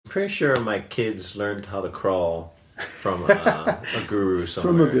Pretty sure my kids learned how to crawl from a guru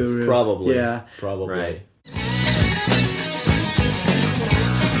somewhere. From a guru. Probably. Yeah. Probably. Right.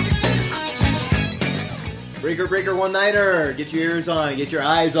 Breaker one-nighter. Get your ears on. Get your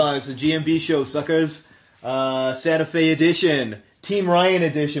eyes on. It's the GMB show, suckers. Santa Fe edition. Team Ryan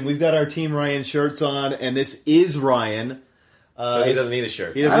edition. We've got our Team Ryan shirts on, and this is Ryan. So he doesn't need a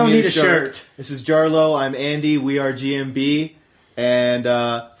shirt. He doesn't need a shirt. This is Jarlo. I'm Andy. We are GMB. And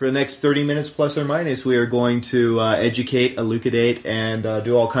for the next 30 minutes plus or minus, we are going to educate, elucidate, and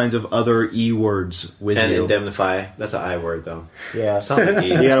do all kinds of other E words with And you. indemnify. That's an I word, though. Yeah. Sounds like E.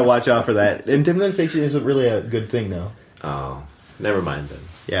 You gotta watch out for that. Indemnification isn't really a good thing now. Oh, never mind then.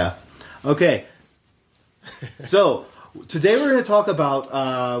 Yeah. Okay. So today we're going to talk about.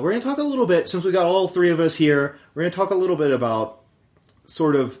 We're going to talk a little bit, since we got all three of us here. We're going to talk a little bit about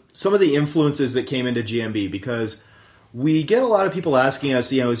sort of some of the influences that came into GMB, because we get a lot of people asking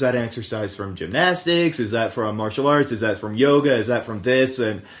us, is that an exercise from gymnastics? Is that from martial arts? Is that from yoga? Is that from this?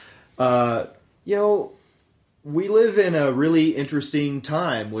 And we live in a really interesting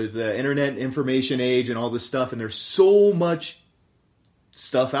time with the internet information age and all this stuff, and there's so much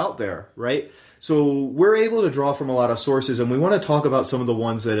stuff out there, right? So we're able to draw from a lot of sources, and we want to talk about some of the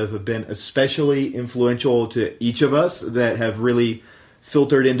ones that have been especially influential to each of us, that have really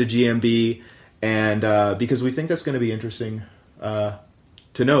filtered into GMB, and because we think that's going to be interesting to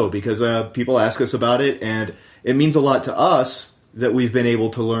know, because people ask us about it, and it means a lot to us that we've been able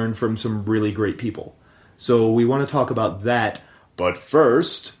to learn from some really great people. So we want to talk about that, but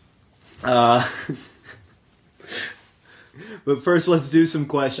first... But first, let's do some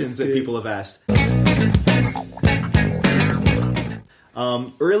questions that people have asked.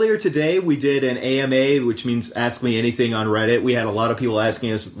 Earlier today, we did an AMA, which means Ask Me Anything on Reddit. We had a lot of people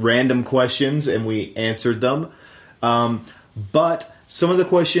asking us random questions, and we answered them. But some of the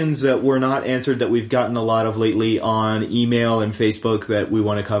questions that were not answered, that we've gotten a lot of lately on email and Facebook, that we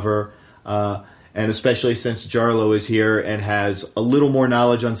want to cover, and especially since Jarlo is here and has a little more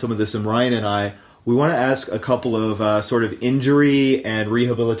knowledge on some of this than Ryan and I, we want to ask a couple of sort of injury and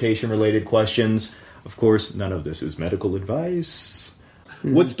rehabilitation-related questions. Of course, none of this is medical advice.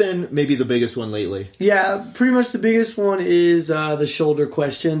 Mm-hmm. What's been maybe the biggest one lately? Yeah, pretty much the biggest one is the shoulder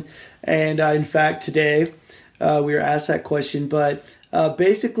question. And in fact, today we were asked that question. But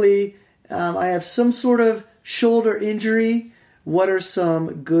basically, I have some sort of shoulder injury. What are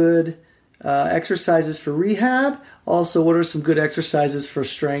some good exercises for rehab? Also, what are some good exercises for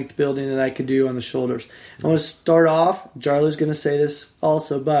strength building that I could do on the shoulders? I want to start off, Jarlo's going to say this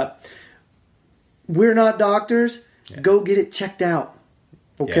also, but we're not doctors. Yeah. Go get it checked out.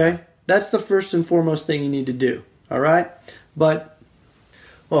 Okay? Yeah. That's the first and foremost thing you need to do. All right? But...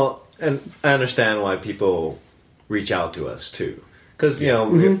 Well, and I understand why people reach out to us, too. Because,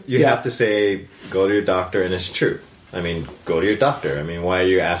 you have to say, go to your doctor, and it's true. I mean, go to your doctor. I mean, why are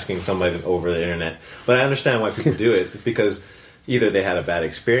you asking somebody over the internet? But I understand why people do it, because either they had a bad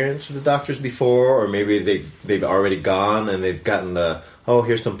experience with the doctors before, or maybe they've already gone and they've gotten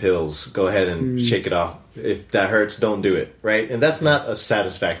here's some pills. Go ahead and shake it off. If that hurts, don't do it, right? And that's not a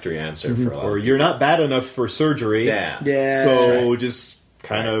satisfactory answer for a lot. Or you're not bad enough for surgery. Yeah. So just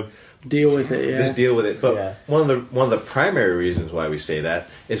kind of deal with it. Yeah. Just deal with it. But one of the primary reasons why we say that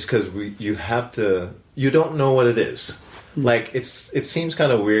is because you don't know what it is. Like, it seems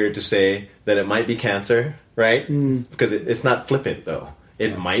kind of weird to say that it might be cancer, right? Because it's not flippant, though.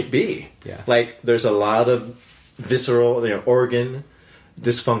 It might be. Yeah. Like, there's a lot of visceral, organ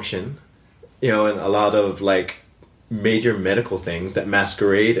dysfunction, and a lot of, like, major medical things that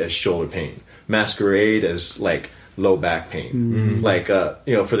masquerade as shoulder pain, masquerade as, like, low back pain. Like, for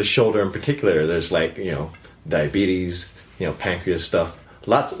the shoulder in particular, there's, like, diabetes, pancreas stuff.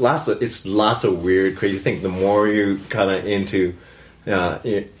 Lots of weird, crazy things. The more you kind of into,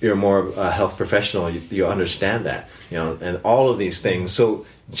 you're more of a health professional, you understand that, and all of these things. So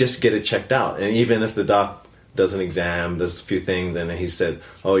just get it checked out. And even if the doc does an exam, does a few things, and he says,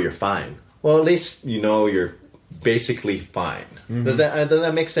 "Oh, you're fine." Well, at least you're basically fine. Mm-hmm. Does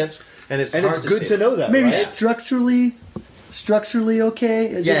that make sense? And it's good to know that. Maybe right? structurally okay?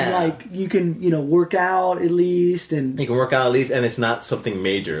 Is it like you can, work out at least? And you can work out at least, and it's not something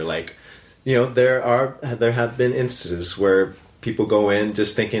major. Like, there have been instances where people go in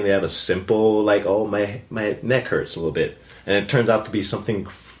just thinking they have a simple, like, oh, my neck hurts a little bit. And it turns out to be something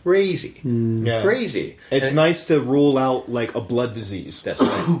crazy. Crazy. It's nice to rule out, like, a blood disease. That's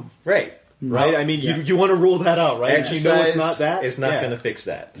right. Right. Right? I mean, you want to rule that out, right? Exercise, you know it's not that. It's not going to fix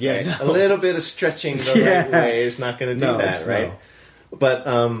that. Yeah, right? no. A little bit of stretching the right way is not going to do that, right? No. But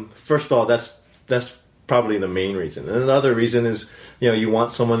first of all, that's probably the main reason. And another reason is, you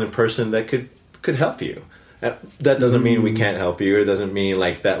want someone in person that could help you. That doesn't mean we can't help you. It doesn't mean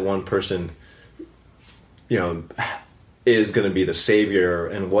like that one person, is going to be the savior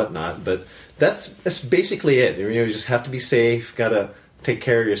and whatnot. But that's basically it. You just have to be safe. Got to take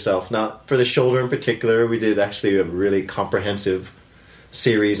care of yourself. Now, for the shoulder in particular, we did actually a really comprehensive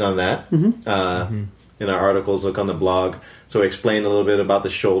series on that. In our articles, look on the blog. So we explained a little bit about the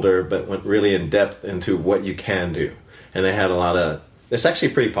shoulder, but went really in depth into what you can do. And they had a lot of. It's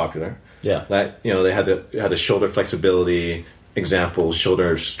actually pretty popular. Yeah. Like, they had the shoulder flexibility examples,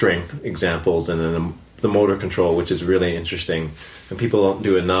 shoulder strength examples, and then the motor control, which is really interesting. And people don't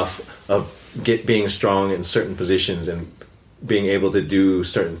do enough of being strong in certain positions and being able to do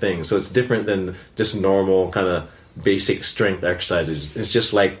certain things. So it's different than just normal kind of basic strength exercises. It's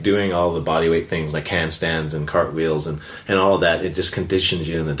just like doing all the bodyweight things like handstands and cartwheels and all of that. It just conditions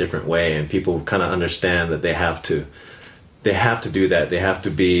you in a different way, and people kind of understand that they have to do that. They have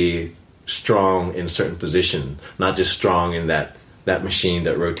to be strong in a certain position, not just strong in that machine,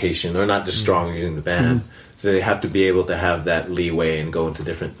 that rotation, or not just strong using the band. So they have to be able to have that leeway and go into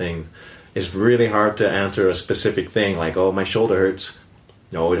different things. It's really hard to answer a specific thing like, oh, my shoulder hurts.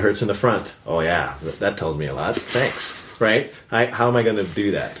 No, it hurts in the front. Oh, yeah, that tells me a lot. Thanks. Right? How am I going to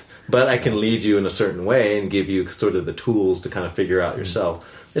do that? But I can lead you in a certain way and give you sort of the tools to kind of figure out yourself.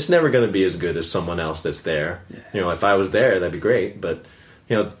 It's never going to be as good as someone else that's there. Yeah. If I was there, that'd be great. But,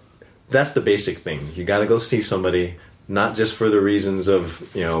 that's the basic thing. You got to go see somebody, not just for the reasons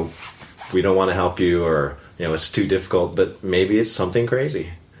of, we don't want to help you or, it's too difficult, but maybe it's something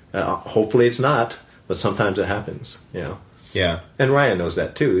crazy. Hopefully it's not, but sometimes it happens, Yeah. And Ryan knows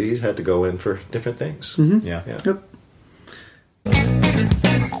that too. He's had to go in for different things. Yeah. Yep.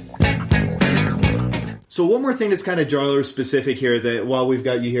 So one more thing that's kind of Jarlo specific here that while we've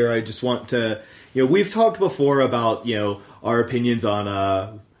got you here, I just want to, we've talked before about, our opinions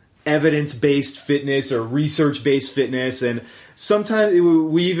on evidence-based fitness or research-based fitness, and sometimes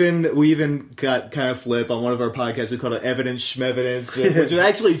we even got kind of flip on one of our podcasts. We called it evidence schmevidence, which is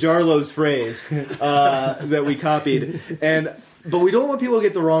actually Jarlo's phrase that we copied. But we don't want people to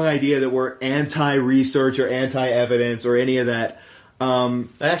get the wrong idea that we're anti-research or anti-evidence or any of that. I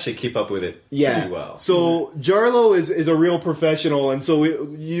actually keep up with it pretty well. So Jarlo is a real professional, and so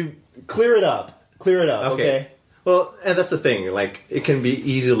you clear it up. Okay. Well, and that's the thing. Like, it can be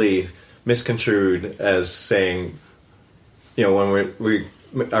easily misconstrued as saying, when we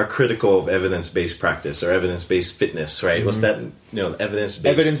are critical of evidence-based practice or evidence-based fitness, right? What's that?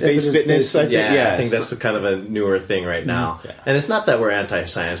 Evidence-based fitness. I think that's kind of a newer thing right now. Yeah. And it's not that we're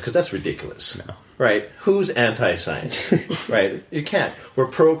anti-science, because that's ridiculous. No. Right? Who's anti-science? Right? You can't. We're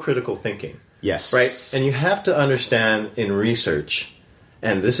pro-critical thinking. Yes. Right? And you have to understand in research,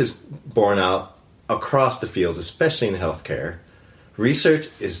 and this is borne out across the fields, especially in healthcare, research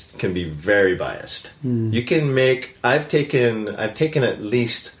can be very biased. You can I've taken at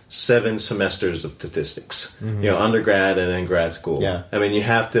least 7 semesters of statistics, undergrad and then grad school. Yeah. I mean, you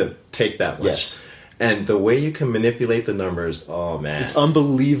have to take that much. Yes. And the way you can manipulate the numbers, oh man, it's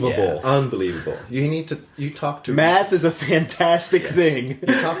unbelievable. Yeah, unbelievable. You talk to math is a fantastic thing.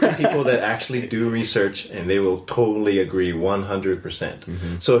 You talk to people that actually do research, and they will totally agree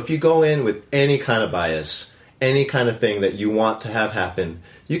 100%. So if you go in with any kind of bias, any kind of thing that you want to have happen,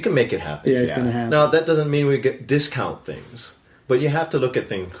 you can make it happen. Yeah, it's going to happen. Now that doesn't mean we discount things, but you have to look at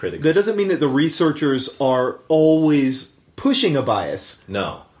things critically. That doesn't mean that the researchers are always pushing a bias.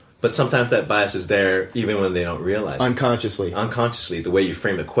 No. But sometimes that bias is there even when they don't realize it. Unconsciously. The way you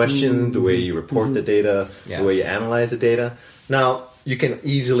frame the question, the way you report the data, the way you analyze the data. Now, you can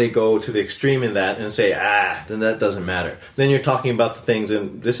easily go to the extreme in that and say, then that doesn't matter. Then you're talking about the things,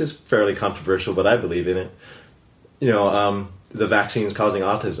 and this is fairly controversial, but I believe in it. The vaccines causing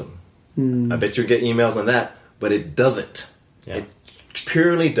autism. I bet you get emails on that, but it doesn't. Yeah. It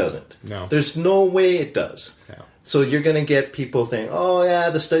purely doesn't. No. There's no way it does. No. So you're going to get people saying, oh, yeah,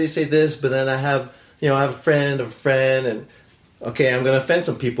 the studies say this, but then I have a friend, and, okay, I'm going to offend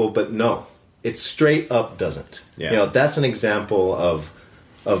some people, but no. It straight up doesn't. Yeah. That's an example of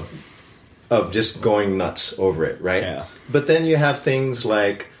just going nuts over it, right? Yeah. But then you have things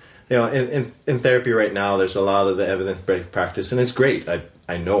like, in therapy right now, there's a lot of the evidence-based practice, and it's great.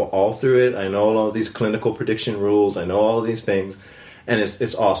 I know all through it. I know all these clinical prediction rules. I know all of these things. And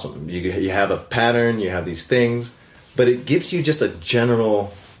it's awesome. You have a pattern, you have these things, but it gives you just a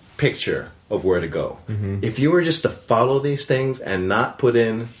general picture of where to go. If you were just to follow these things and not put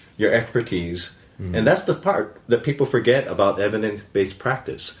in your expertise, and that's the part that people forget about evidence-based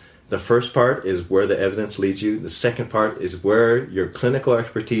practice. The first part is where the evidence leads you. The second part is where your clinical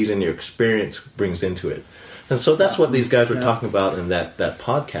expertise and your experience brings into it. And so that's what these guys were talking about in that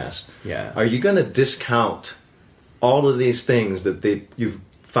podcast. Yeah. Are you going to discount all of these things that you've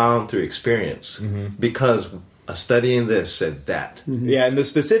found through experience because a study in this said that? Yeah, and the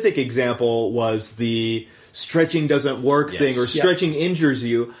specific example was the stretching doesn't work thing, or stretching injures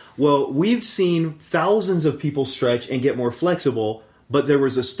you. Well, we've seen thousands of people stretch and get more flexible, but there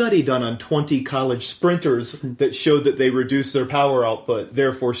was a study done on 20 college sprinters that showed that they reduced their power output,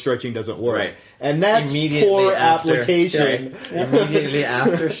 therefore stretching doesn't work. Right. And that's poor application. Immediately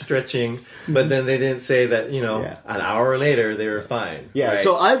after stretching, but then they didn't say that, an hour later they were fine. Yeah, right?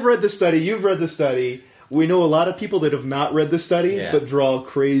 So I've read the study, you've read the study. We know a lot of people that have not read the study, but draw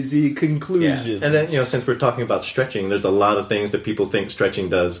crazy conclusions. Yeah. And then, since we're talking about stretching, there's a lot of things that people think stretching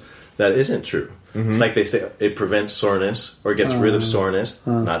does that isn't true. Like they say it prevents soreness or gets rid of soreness.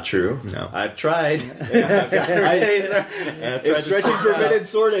 Not true. No. I've tried. If stretching prevented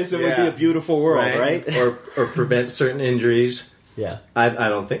soreness, it would be a beautiful world, right? or prevent certain injuries. Yeah. I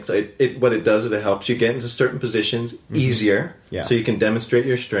don't think so. What it does is it helps you get into certain positions easier so you can demonstrate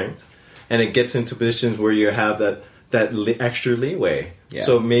your strength. And it gets into positions where you have that extra leeway. Yeah.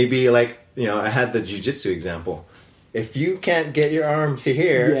 So maybe I had the jiu-jitsu example. If you can't get your arm to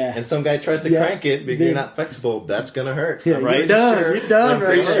here and some guy tries to crank it because you're not flexible, that's going to hurt. Yeah, right? You're done. I'm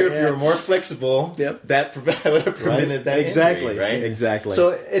pretty sure if you were more flexible, that would have prevented that exactly. injury, right? Exactly.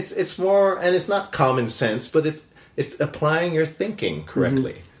 So it's more, and it's not common sense, but it's applying your thinking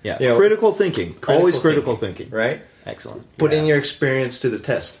correctly. Yeah, critical thinking. Always critical thinking. Right? Excellent. Putting your experience to the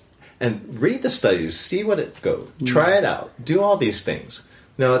test. And read the studies, see what it goes, try it out, do all these things.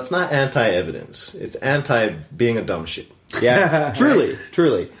 No, it's not anti-evidence. It's anti-being a dumb shit. Yeah,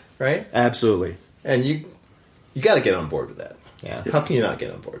 truly. Right? Absolutely. And you got to get on board with that. Yeah. How can you not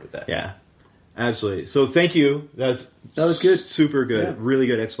get on board with that? Yeah, absolutely. So thank you. That was good. Super good. Yeah. Really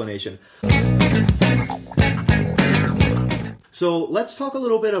good explanation. So let's talk a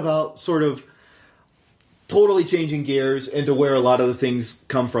little bit about sort of totally changing gears into where a lot of the things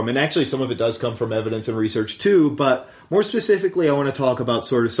come from. And actually some of it does come from evidence and research too, but more specifically I want to talk about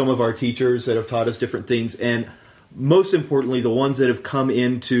sort of some of our teachers that have taught us different things, and most importantly the ones that have come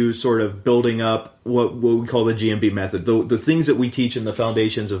into sort of building up what we call the GMB method, the things that we teach and the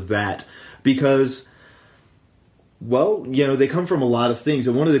foundations of that, because they come from a lot of things.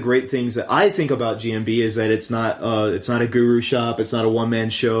 And one of the great things that I think about GMB is that it's not a guru shop, it's not a one-man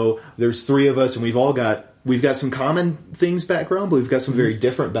show. There's three of us and we've got some common things background, but we've got some very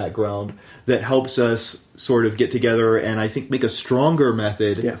different background that helps us sort of get together and I think make a stronger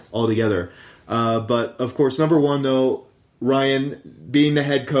method altogether. But of course, number one though, Ryan, being the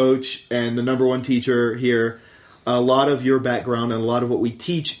head coach and the number one teacher here, a lot of your background and a lot of what we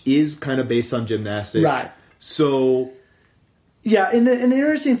teach is kind of based on gymnastics. Right. So, yeah, and the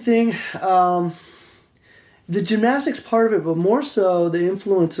interesting thing, the gymnastics part of it, but more so the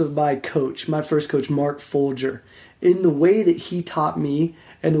influence of my first coach, Mark Folger, in the way that he taught me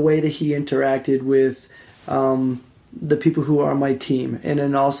and the way that he interacted with the people who are on my team, and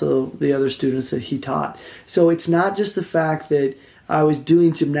then also the other students that he taught. So it's not just the fact that I was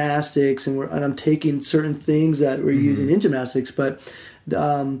doing gymnastics and I'm taking certain things that we're using in gymnastics, but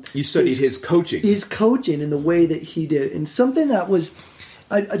you studied his coaching. His coaching and the way that he did. And something that was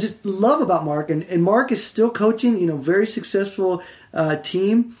I just love about Mark, and Mark is still coaching, very successful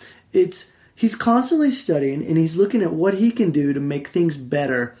team. He's constantly studying, and he's looking at what he can do to make things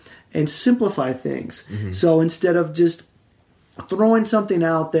better and simplify things. So instead of just throwing something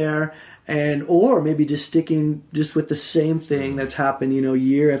out there or maybe just sticking just with the same thing that's happened,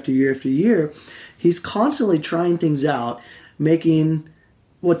 year after year after year, he's constantly trying things out, making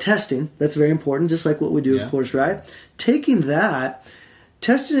testing. That's very important, just like what we do, of course, right? Taking that,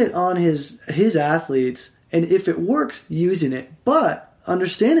 testing it on his athletes, and if it works, using it. But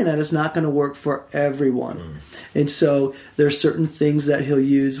understanding that it's not going to work for everyone. And so there's certain things that he'll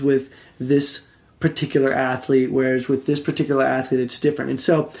use with this particular athlete, whereas with this particular athlete, it's different. And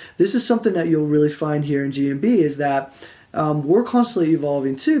so this is something that you'll really find here in GMB is that we're constantly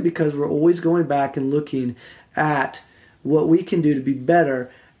evolving too, because we're always going back and looking at what we can do to be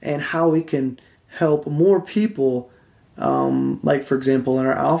better and how we can help more people. Like, for example, in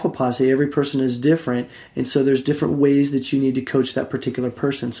our Alpha Posse, every person is different, and so there's different ways that you need to coach that particular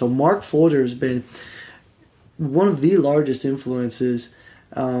person. So Mark Folger has been one of the largest influences,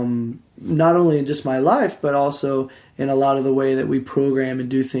 not only in just my life, but also in a lot of the way that we program and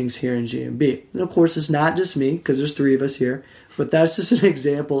do things here in GMB. And of course, it's not just me, because there's three of us here, but that's just an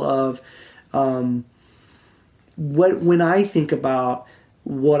example of when I think about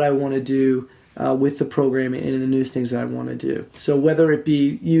what I want to do with the programming and the new things that I want to do. So whether it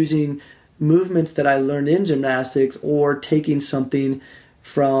be using movements that I learned in gymnastics or taking something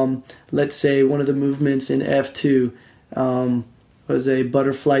from, let's say, one of the movements in F2 was a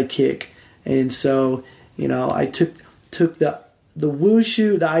butterfly kick. And so, I took the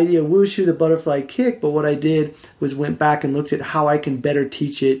wushu, the idea of wushu, the butterfly kick, but what I did was went back and looked at how I can better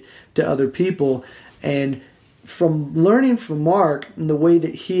teach it to other people. And from learning from Mark and the way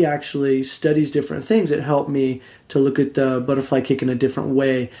that he actually studies different things, it helped me to look at the butterfly kick in a different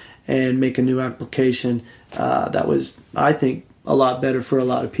way and make a new application that was, I think, a lot better for a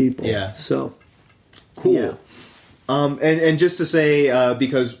lot of people. Yeah. So, cool. Yeah. And just to say,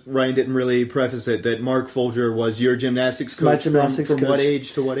 because Ryan didn't really preface it, that Mark Folger was your gymnastics coach. My gymnastics from coach. What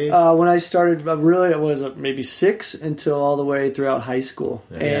age to what age? When I started, really, it was maybe 6 until all the way throughout high school.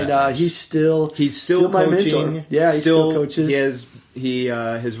 Yeah. And he's still coaching. my mentor. Yeah, he still coaches. He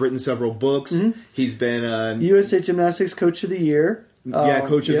has written several books. Mm-hmm. He's been USA Gymnastics Coach of the Year.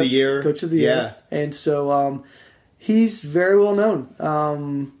 Coach of the year. Coach of the year. And so he's very well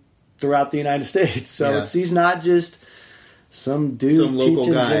known throughout the United States. So he's not just some dude, some local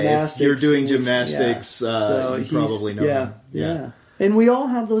teaching guy. gymnastics. If you're doing gymnastics, so you probably know him. Yeah. And we all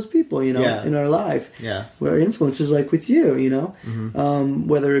have those people, in our life. Yeah. Where influences like with you,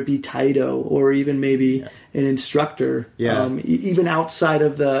 whether it be Taito or even maybe an instructor, even outside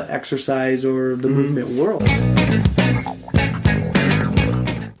of the exercise or the movement world.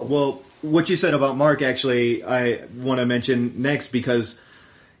 Well, what you said about Mark, actually, I want to mention next because,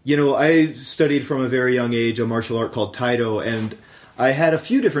 I studied from a very young age a martial art called Taito, and I had a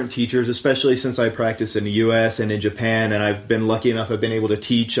few different teachers, especially since I practiced in the U.S. and in Japan, and I've been lucky enough I've been able to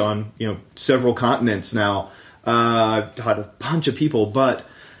teach on, several continents now. I've taught a bunch of people, but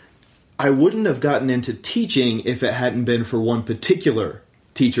I wouldn't have gotten into teaching if it hadn't been for one particular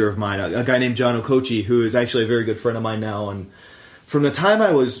teacher of mine, a guy named John Okochi, who is actually a very good friend of mine now, and from the time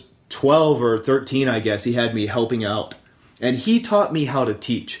I was 12 or 13, I guess, he had me helping out. And he taught me how to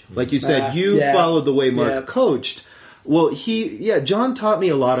teach. Like you said, you followed the way Mark coached. Well, John taught me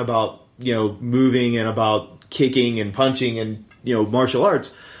a lot about, moving and about kicking and punching and, martial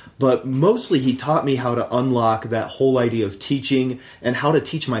arts. But mostly he taught me how to unlock that whole idea of teaching and how to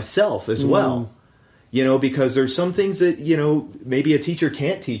teach myself as well. Because there's some things that, maybe a teacher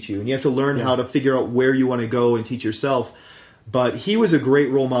can't teach you. And you have to learn how to figure out where you want to go and teach yourself. But he was a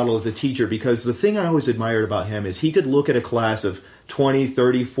great role model as a teacher because the thing I always admired about him is he could look at a class of 20,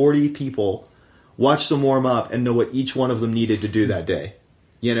 30, 40 people, watch them warm up, and know what each one of them needed to do that day.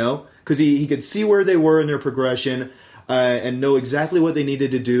 Because he could see where they were in their progression and know exactly what they needed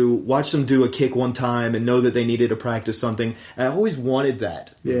to do, watch them do a kick one time and know that they needed to practice something. And I always wanted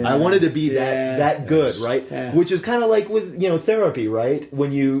that. Yeah. I wanted to be that good, right? Yeah. Which is kind of like with, therapy, right?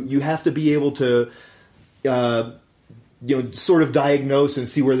 When you have to be able to... sort of diagnose and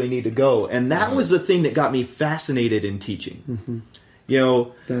see where they need to go. And that was the thing that got me fascinated in teaching. Mm-hmm.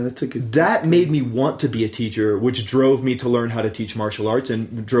 That made me want to be a teacher, which drove me to learn how to teach martial arts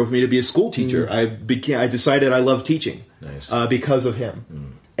and drove me to be a school teacher. I decided I love teaching because of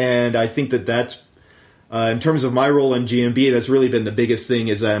him. And I think that's, in terms of my role in GMB, that's really been the biggest thing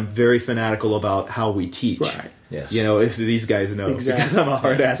is that I'm very fanatical about how we teach. Right. Yes. If these guys know, because I'm a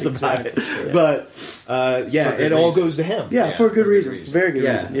hard ass about it. Yeah. But, it all goes to him. Yeah, for a good reason. Very good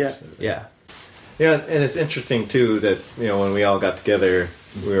reason. Yeah. Yeah, and it's interesting, too, that, when we all got together,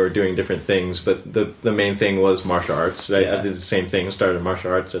 we were doing different things, but the main thing was martial arts. I did the same thing, started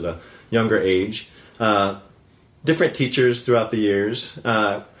martial arts at a younger age. Different teachers throughout the years.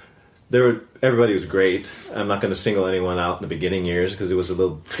 Everybody was great. I'm not going to single anyone out in the beginning years because it was a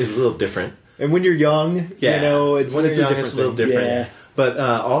little different. And when you're young, it's a little different. Yeah. But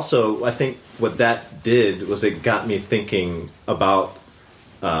also, I think what that did was it got me thinking about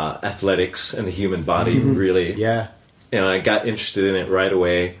athletics and the human body, really. Yeah. I got interested in it right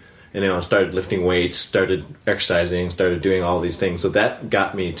away. And I started lifting weights, started exercising, started doing all these things. So that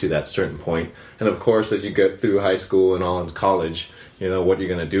got me to that certain point. And of course, as you go through high school and all in college, what you're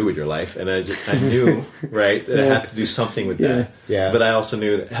going to do with your life. And I knew, right, that I had to do something with that. Yeah. But I also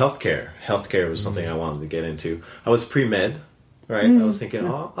knew that healthcare was something I wanted to get into. I was pre-med, right? I was thinking,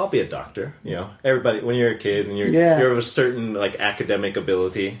 I'll be a doctor. Everybody, when you're a kid and you're of a certain academic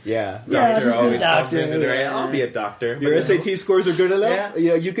ability, just always doctor. I'll be a doctor. Your SAT scores are good enough.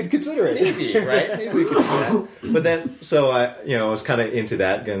 Yeah, you could consider it. Maybe, right? Maybe we could do that. But then, so I was kind of into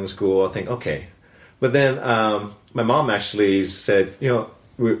that, getting to school. I think, okay. But then my mom actually said,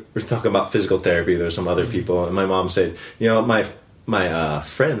 we're talking about physical therapy. There's some other people, and my mom said, my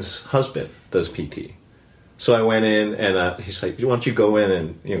friend's husband does PT. So I went in, and he's like, "Why don't you go in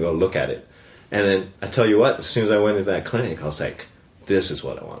and go look at it?" And then I tell you what, as soon as I went into that clinic, I was like, "This is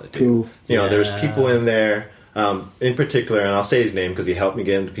what I want to do." Cool. There's people in there, in particular, and I'll say his name because he helped me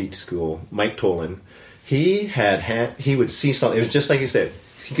get into PT school. Mike Tolan. He would see something. It was just like he said.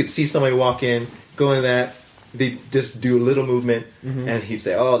 He could see somebody walk in, go in that. They just do a little movement, and he'd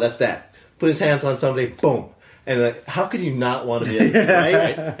say, "Oh, that's that." Put his hands on somebody, boom. And like, how could you not want to be able to do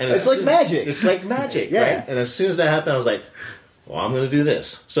that, right? And It's like magic. It's like magic, Yeah. right? And as soon as that happened, I was like, well, I'm going to do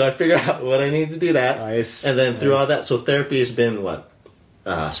this. So I figured out what I need to do that. Nice. And then through all that, so therapy has been,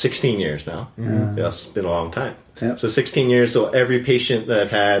 16 years now. Yeah. That's been a long time. Yep. So 16 years, so every patient that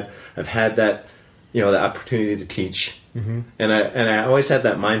I've had that, the opportunity to teach. And I always had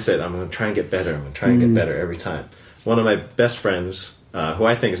that mindset, I'm going to try and get better. I'm going to try and get better every time. One of my best friends, who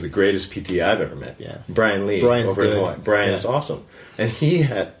I think is the greatest PT I've ever met, Brian Lee, Brian's over in good. Hawaii. Brian is awesome. And he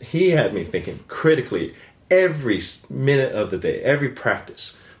had me thinking critically every minute of the day, every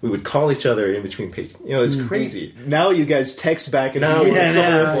practice. We would call each other in between patients. It's crazy. Now you guys text back and Now,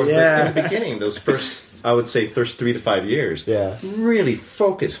 forth. but in the beginning, those first 3 to 5 years, really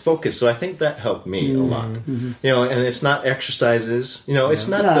focus. So I think that helped me a lot. And it's not exercises. It's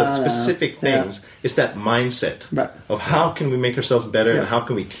not the specific things. It's that mindset of how can we make ourselves better and how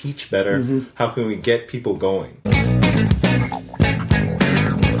can we teach better? How can we get people going?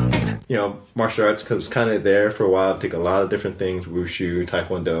 Martial arts was kind of there for a while. I took a lot of different things, wushu,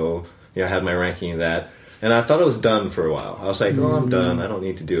 taekwondo. I had my ranking in that. And I thought it was done for a while. I was like, I'm done. I don't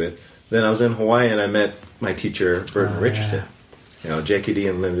need to do it. Then I was in Hawaii and I met my teacher, Burton Richardson. JKD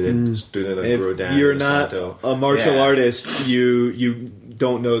Unlimited, student of Guru Dan. If you're not Santo. a martial artist, you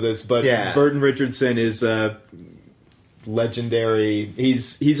don't know this, but Burton Richardson is a legendary.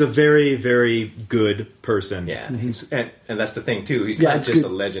 He's a very, very good person. Yeah, and that's the thing too. He's not just a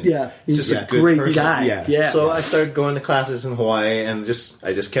legend. Yeah, he's just a great guy. Yeah. So I started going to classes in Hawaii, and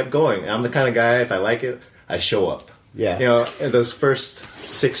I just kept going. I'm the kind of guy, if I like it, I show up. Yeah. In those first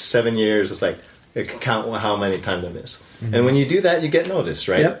 6-7 years, it's like I can count how many times I miss. And when you do that, you get noticed,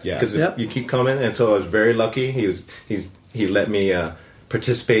 right? Yep. Because you keep coming, and so I was very lucky. He let me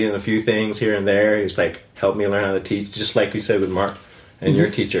participate in a few things here and there. He's like helped me learn how to teach, just like we said with Mark and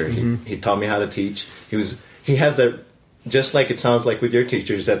your teacher. He taught me how to teach. He has that, just like it sounds like with your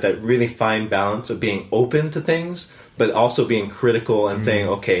teachers, that really fine balance of being open to things, but also being critical and saying,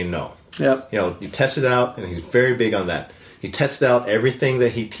 okay, no. Yep. You test it out, and he's very big on that. He tests out everything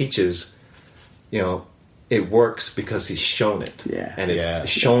that he teaches. It works because he's shown it. Yeah. And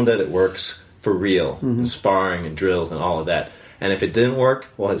it's shown that it works for real, in sparring and drills and all of that. And if it didn't work,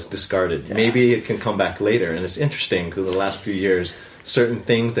 well, it's discarded. Yeah. Maybe it can come back later. And it's interesting because the last few years, certain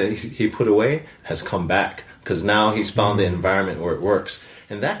things that he put away has come back because now he's found the environment where it works.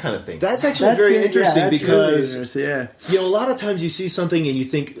 And that kind of thing. That's actually very interesting because, really a lot of times you see something and you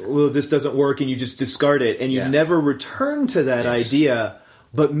think, well, this doesn't work, and you just discard it, and you never return to that idea.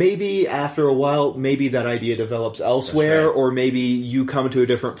 But maybe after a while, maybe that idea develops elsewhere, or maybe you come to a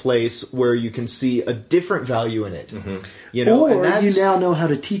different place where you can see a different value in it. Or and you now know how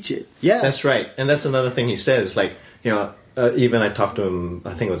to teach it. Yeah, that's right. And that's another thing he says. Like, even I talked to him,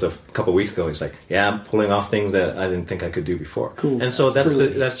 I think it was a couple of weeks ago. He's like, I'm pulling off things that I didn't think I could do before. Cool. And so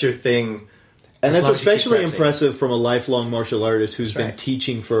that's your thing. And that's especially impressive from a lifelong martial artist who's been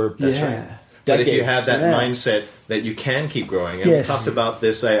teaching for decades. But if you have that mindset that you can keep growing, and we talked about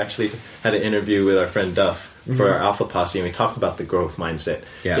this. I actually had an interview with our friend Duff for our Alpha Posse, and we talked about the growth mindset.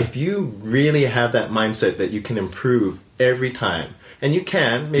 Yeah. If you really have that mindset that you can improve every time, and you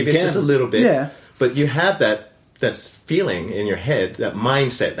can, maybe it's just a little bit, but you have that feeling in your head, that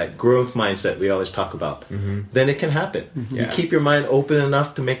mindset, that growth mindset we always talk about, then it can happen. You keep your mind open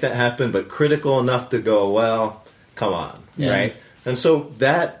enough to make that happen, but critical enough to go, well, come on, right? And so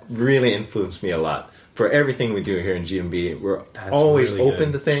that really influenced me a lot. For everything we do here in GMB, we're always really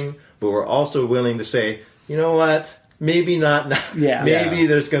open to things, but we're also willing to say, you know what, maybe not now. Maybe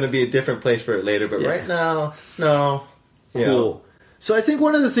there's going to be a different place for it later, but right now, no. Cool. So I think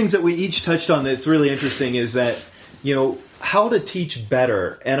one of the things that we each touched on that's really interesting is that, how to teach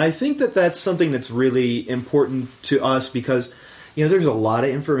better. And I think that that's something that's really important to us because, there's a lot of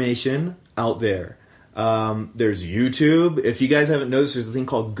information out there. There's YouTube. If you guys haven't noticed, there's a thing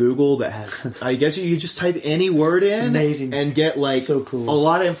called Google that has, I guess you just type any word in amazing. And get so cool. a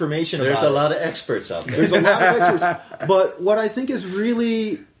lot of information about it. There's a lot of experts out there. There's a lot of experts. But what I think is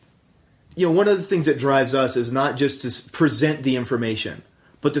really, one of the things that drives us is not just to present the information,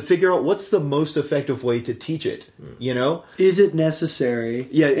 but to figure out what's the most effective way to teach it, Is it necessary?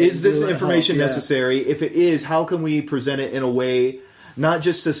 Yeah, is this information necessary? If it is, how can we present it in a way, not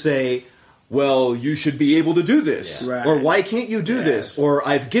just to say, well, you should be able to do this. Yeah. Right. Or why can't you do this? Or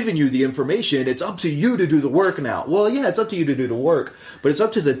I've given you the information. It's up to you to do the work now. Well, yeah, it's up to you to do the work, but it's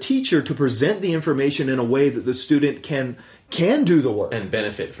up to the teacher to present the information in a way that the student can do the work. And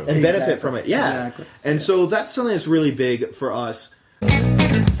benefit from it. And benefit from it, yeah. Exactly. And so that's something that's really big for us.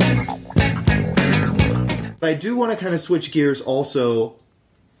 But I do want to kind of switch gears also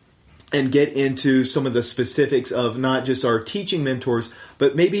and get into some of the specifics of not just our teaching mentors,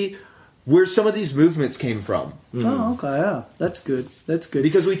 but maybe where some of these movements came from. Oh, okay, yeah. That's good. That's good.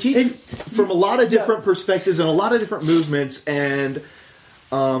 Because we teach from a lot of different perspectives and a lot of different movements, and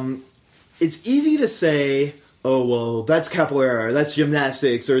it's easy to say, oh, well, that's capoeira, or that's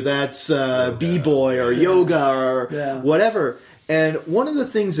gymnastics, or that's b-boy, or yoga, or whatever. And one of the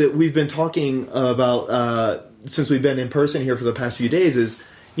things that we've been talking about since we've been in person here for the past few days is,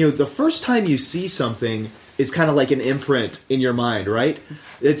 the first time you see something is kind of like an imprint in your mind, right?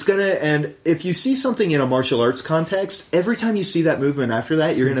 And if you see something in a martial arts context, every time you see that movement after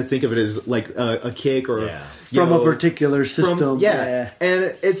that, you're going to think of it as like a kick or from a particular system.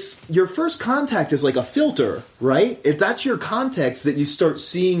 And it's your first contact is like a filter, right? If that's your context, that you start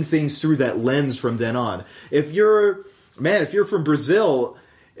seeing things through that lens from then on. If you're from Brazil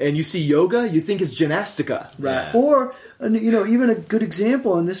and you see yoga, you think it's gymnastica, right? Yeah. Or even a good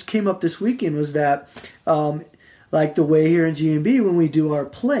example, and this came up this weekend, was that like the way here in GMB when we do our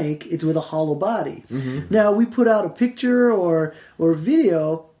plank, it's with a hollow body. Mm-hmm. Now we put out a picture or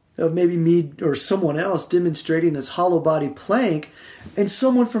video of maybe me or someone else demonstrating this hollow body plank, and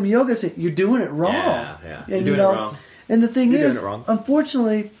someone from yoga said, "You're doing it wrong." Yeah. And you're doing it wrong. And the thing is,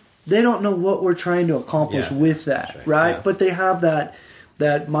 unfortunately, they don't know what we're trying to accomplish with that, right? Yeah. But they have that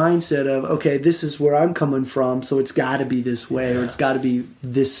mindset of, okay, this is where I'm coming from, so it's got to be this way, or it's got to be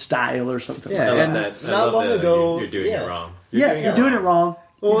this style or something. Yeah, like and that. not long ago, you're doing it wrong. You're doing it wrong.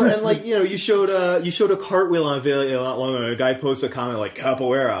 Well, and you showed a cartwheel on a video not long ago. A guy posted a comment like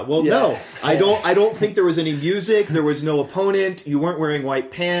capoeira. Well, no, I don't think there was any music. There was no opponent. You weren't wearing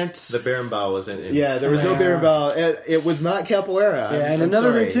white pants. The berimbau wasn't in. Yeah, there was no berimbau. It was not capoeira. Yeah, and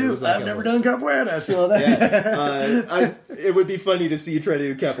another thing too, I've never done capoeira, so that it would be funny to see you try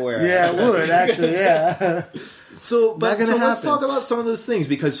to do capoeira. Yeah, it would actually. Yeah. So let's talk about some of those things,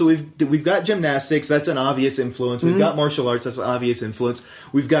 because we've got gymnastics, that's an obvious influence. We've got martial arts, that's an obvious influence.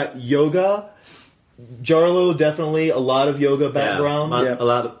 We've got yoga. Jarlo, definitely a lot of yoga background. A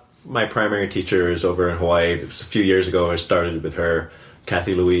lot of my primary teachers over in Hawaii. It was a few years ago. I started with her,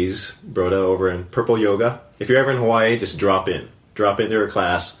 Kathy Louise Broda, over in Purple Yoga. If you're ever in Hawaii, just drop into her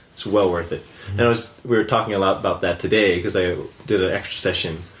class. It's well worth it. Mm-hmm. And we were talking a lot about that today because I did an extra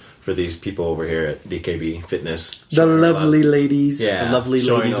session for these people over here at DKB Fitness. The lovely ladies. Yeah, the lovely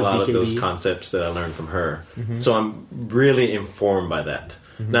showing ladies a lot of of those concepts that I learned from her. Mm-hmm. So I'm really informed by that.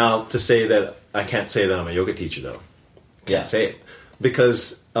 Mm-hmm. Now, to say that, I can't say that I'm a yoga teacher, though. Can't say it.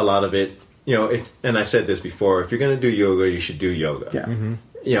 Because a lot of it, and I said this before, if you're going to do yoga, you should do yoga. Yeah. Mm-hmm.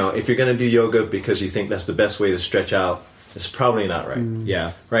 If you're going to do yoga because you think that's the best way to stretch out, it's probably not right.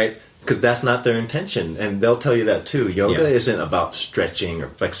 Yeah. Right? Because that's not their intention, and they'll tell you that too. Yoga isn't about stretching or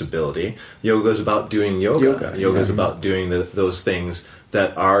flexibility. Yoga is about doing yoga. Yoga is about doing those things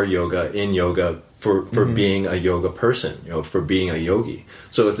that are yoga in yoga for being a yoga person, for being a yogi.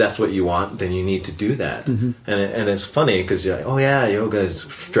 So if that's what you want, then you need to do that. Mm-hmm. And it's funny because you're like, oh yeah, yoga is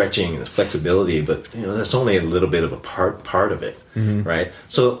stretching and flexibility, but that's only a little bit of a part of it, right?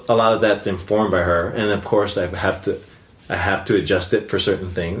 So a lot of that's informed by her, and of course I have to adjust it for certain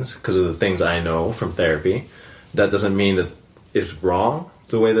things because of the things I know from therapy. That doesn't mean that it's wrong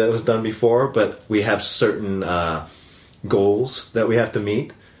the way that it was done before, but we have certain goals that we have to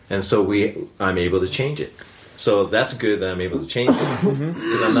meet, and so I'm able to change it. So that's good that I'm able to change it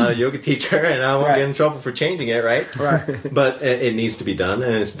because I'm not a yoga teacher and I won't get in trouble for changing it, right? Right. But it needs to be done,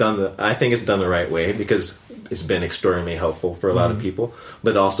 and it's done. I think it's done the right way because it's been extraordinarily helpful for a lot of people.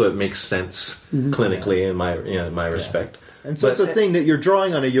 But also, it makes sense clinically in my respect. And so it's a thing that you're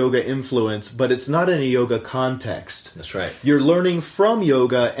drawing on a yoga influence, but it's not in a yoga context. That's right. You're learning from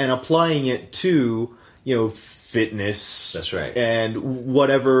yoga and applying it to fitness. That's right. And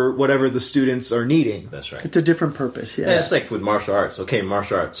whatever the students are needing. That's right. It's a different purpose. Yeah. It's like with martial arts. Okay,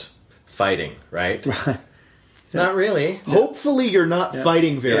 martial arts, fighting, right? Right. Not really. Hopefully you're not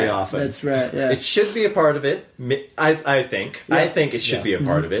fighting very often. That's right. Yeah. It should be a part of it. I think. Yeah. I think it should be a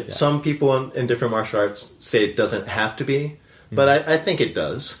part of it. Yeah. Some people in different martial arts say it doesn't have to be, but I think it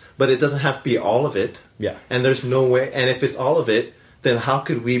does. But it doesn't have to be all of it. Yeah. And there's no way. And if it's all of it, then how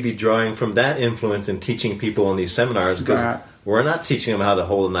could we be drawing from that influence and teaching people in these seminars? Because Right. we're not teaching them how to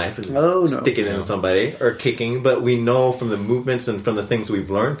hold a knife and Oh, no. stick it in somebody or kicking, but we know from the movements and from the things we've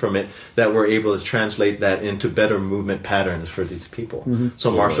learned from it that we're able to translate that into better movement patterns for these people.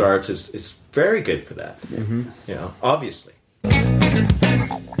 So martial arts is very good for that. You know, obviously.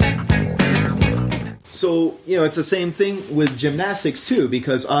 So, you know, it's the same thing with gymnastics too,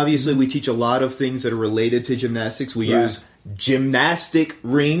 because obviously we teach a lot of things that are related to gymnastics. We Right. use gymnastic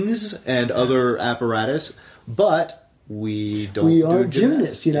rings and other apparatus, but we don't We do are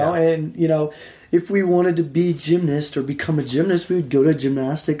gymnasts, you know, Yeah. and, you know, if we wanted to be gymnast or become a gymnast, we would go to a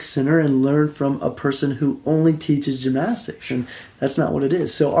gymnastics center and learn from a person who only teaches gymnastics, and that's not what it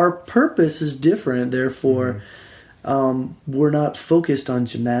is. So our purpose is different, therefore we're not focused on Yeah.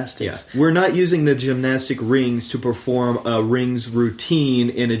 gymnastics. We're not using the gymnastic rings to perform a rings routine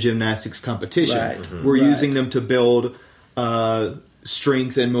in a gymnastics competition. Right. We're Right. using them to build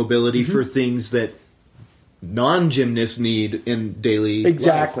strength and mobility for things that non-gymnasts need in daily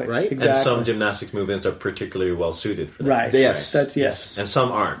Exactly. life, right? Exactly. And some gymnastic movements are particularly well suited for that. Right. Yes. That's yes. And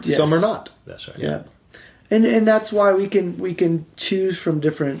some aren't. Yes. Some are not. That's right. Yeah, and that's why we can choose from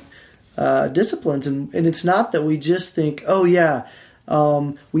different disciplines, and it's not that we just think, oh yeah,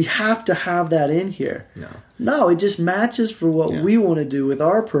 we have to have that in here. No, it just matches for what Yeah. we want to do with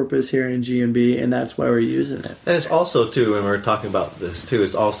our purpose here in G&B, and that's why we're using it. And it's also, too, when we're talking about this, too,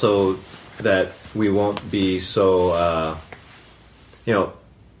 it's also that we won't be so, you know,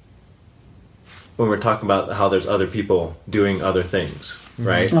 when we're talking about how there's other people doing other things,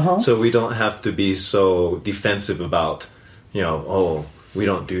 right? Uh-huh. So we don't have to be so defensive about, you know, oh, we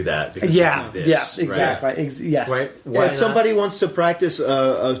don't do that because Yeah, we do this, yeah, exactly. Right? Right? Yeah, if not? somebody wants to practice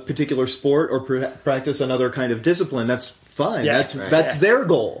a particular sport or practice another kind of discipline, that's fine. Yeah, that's right. that's Yeah. their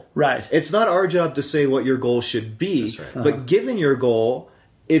goal. Right. It's not our job to say what your goal should be. That's right. But given your goal,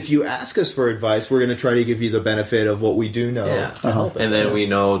 if you ask us for advice, we're going to try to give you the benefit of what we do know. Yeah. to help it. And then we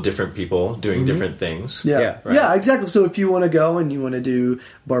know different people doing different things. Yeah, Yeah, right. yeah, exactly. So if you want to go and you want to do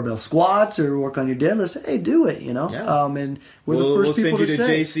barbell squats or work on your deadlifts, hey, do it. You know, Yeah. and we're we'll the first send people you to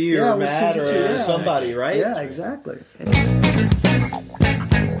say. JC or Yeah, we'll Matt send or you to- yeah. somebody, right? Yeah, exactly.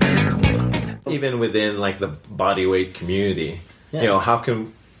 Even within like the body weight community, Yeah. you know, how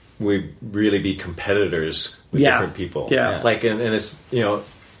can we really be competitors with Yeah. different people? Yeah. Like, and it's, you know,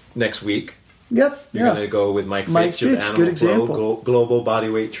 next week Yep. you're Yeah. going to go with Mike Mike Fitch of Fitch, Animal good Flow example. Global Body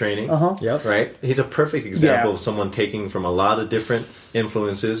Weight Training. Uh-huh. Yep. Right? He's a perfect example Yeah. of someone taking from a lot of different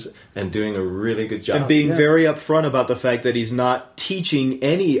influences and doing a really good job. And being Yeah. very upfront about the fact that he's not teaching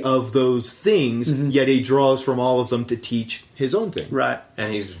any of those things, yet he draws from all of them to teach his own thing. Right.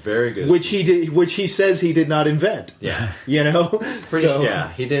 And he's very good. Which he says he did not invent. Yeah. You know? Pretty, So- yeah.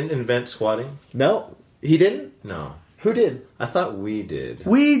 He didn't invent squatting. No, he didn't? No. Who did? I thought we did.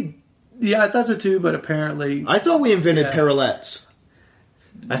 Yeah, I thought so too, but apparently I thought we invented Yeah. parallettes.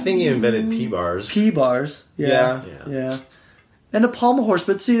 I think he invented P-bars. P-bars. Yeah. Yeah. Yeah. And the pommel horse,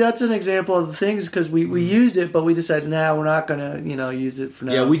 but see, that's an example of the things because we used it, but we decided, we're not going to, use it for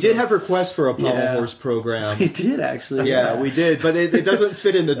now. Yeah, we so- did have requests for a pommel Yeah. horse program. We did, actually. Yeah, we did, but it doesn't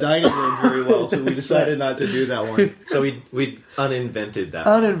fit in the dining room very well, so we decided not to do that one. So we uninvented that.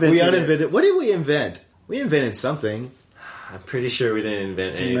 Uninvented. We it. uninvented. What did we invent? We invented something. I'm pretty sure we didn't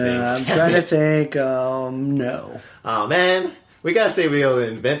invent anything. Nah, I'm trying to think. No. Oh man, we gotta say we able to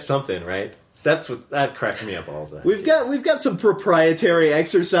invent something, right? That cracked me up all the time. We've got some proprietary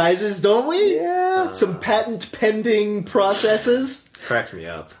exercises, don't we? Yeah. Some patent pending processes. Cracked me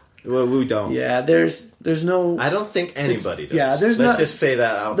up. Well, we don't. Yeah, there's no. I don't think anybody does. yeah, there's Let's not- just say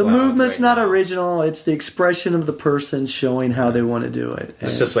that out The loud movement's right not now. original. It's the expression of the person showing how they want to do it.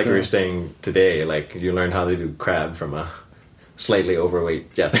 It's And just like so- we were saying today. Like you learned how to do crab from a slightly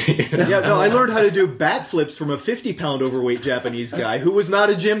overweight Japanese. Yeah, no, I learned how to do backflips from a 50-pound overweight Japanese guy who was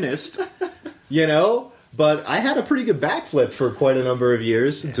not a gymnast, you know? But I had a pretty good backflip for quite a number of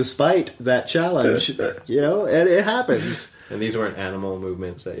years, despite that challenge, you know? And it happens. And these weren't animal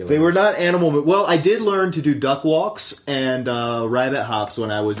movements that you learned. They were not animal... Well, I did learn to do duck walks and rabbit hops when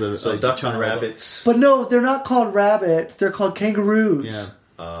I was a So a ducks and child. rabbits. But no, they're not called rabbits. They're called kangaroos. Yeah.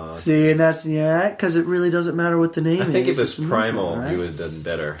 See, and that's because it really doesn't matter what the name I is. think if it was It's movement, primal, right? you would have done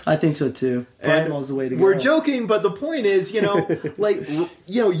better. I think so too. And Primal is the way to go. We're joking, but the point is, you know, like,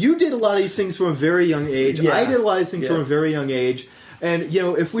 you know, you did a lot of these things from a very young age. Yeah. I did a lot of things Yeah. from a very young age. And, you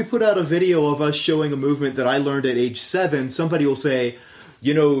know, if we put out a video of us showing a movement that I learned at age 7, somebody will say,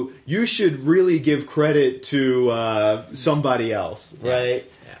 you know, you should really give credit to somebody else,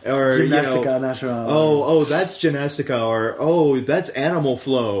 right? Or, Gymnastica you know, Nacional. oh, that's Gymnastica, or, oh, that's Animal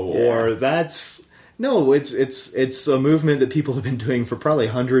Flow, Yeah. or that's... No, it's a movement that people have been doing for probably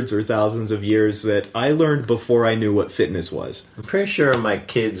hundreds or thousands of years that I learned before I knew what fitness was. I'm pretty sure my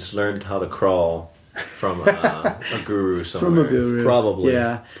kids learned how to crawl from a guru somewhere. From a guru. Probably.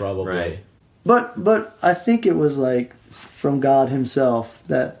 Yeah. Probably. Right. But I think it was like from God himself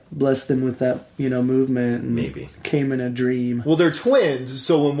that blessed them with that, movement. And Maybe. came in a dream. Well, they're twins,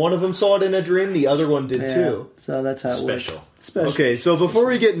 so when one of them saw it in a dream, the other one did too. So that's how it Special. works. Special. Okay, so before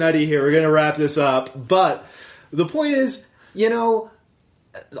we get nutty here, we're going to wrap this up. But the point is,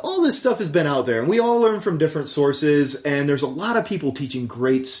 all this stuff has been out there, and we all learn from different sources, and there's a lot of people teaching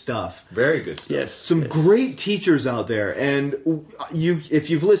great stuff. Very good stuff. Yes. Some great teachers out there, and if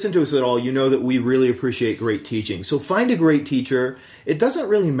you've listened to us at all, you know that we really appreciate great teaching. So find a great teacher. It doesn't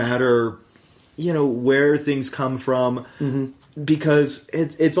really matter, where things come from, because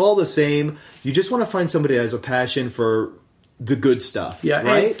it's all the same. You just want to find somebody that has a passion for the good stuff. Yeah,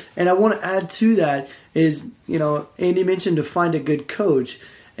 right? And I want to add to that is, Andy mentioned to find a good coach.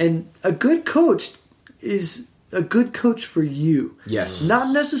 And a good coach is a good coach for you. Yes.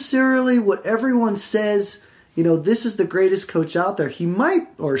 Not necessarily what everyone says, this is the greatest coach out there. He might,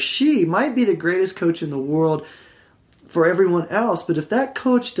 or she might be the greatest coach in the world for everyone else. But if that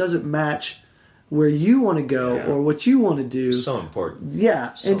coach doesn't match where you want to go or what you want to do. So important.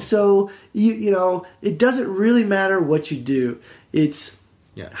 Yeah. And so, it doesn't really matter what you do. It's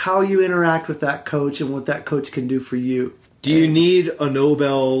how you interact with that coach and what that coach can do for you. Do you need a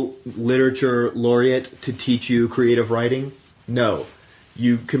Nobel Literature Laureate to teach you creative writing? No.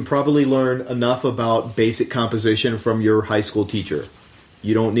 You can probably learn enough about basic composition from your high school teacher.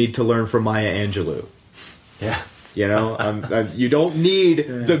 You don't need to learn from Maya Angelou. Yeah. You don't need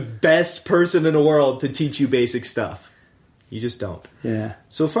the best person in the world to teach you basic stuff. You just don't. Yeah.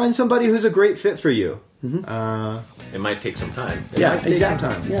 So find somebody who's a great fit for you. It might take some time. It might take some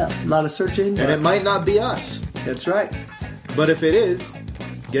time. Yeah, a lot of searching. And it might not be us. That's right. But if it is,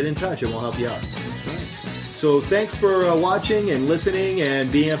 get in touch and we'll help you out. That's right. So thanks for watching and listening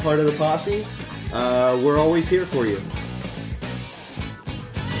and being a part of the posse. We're always here for you.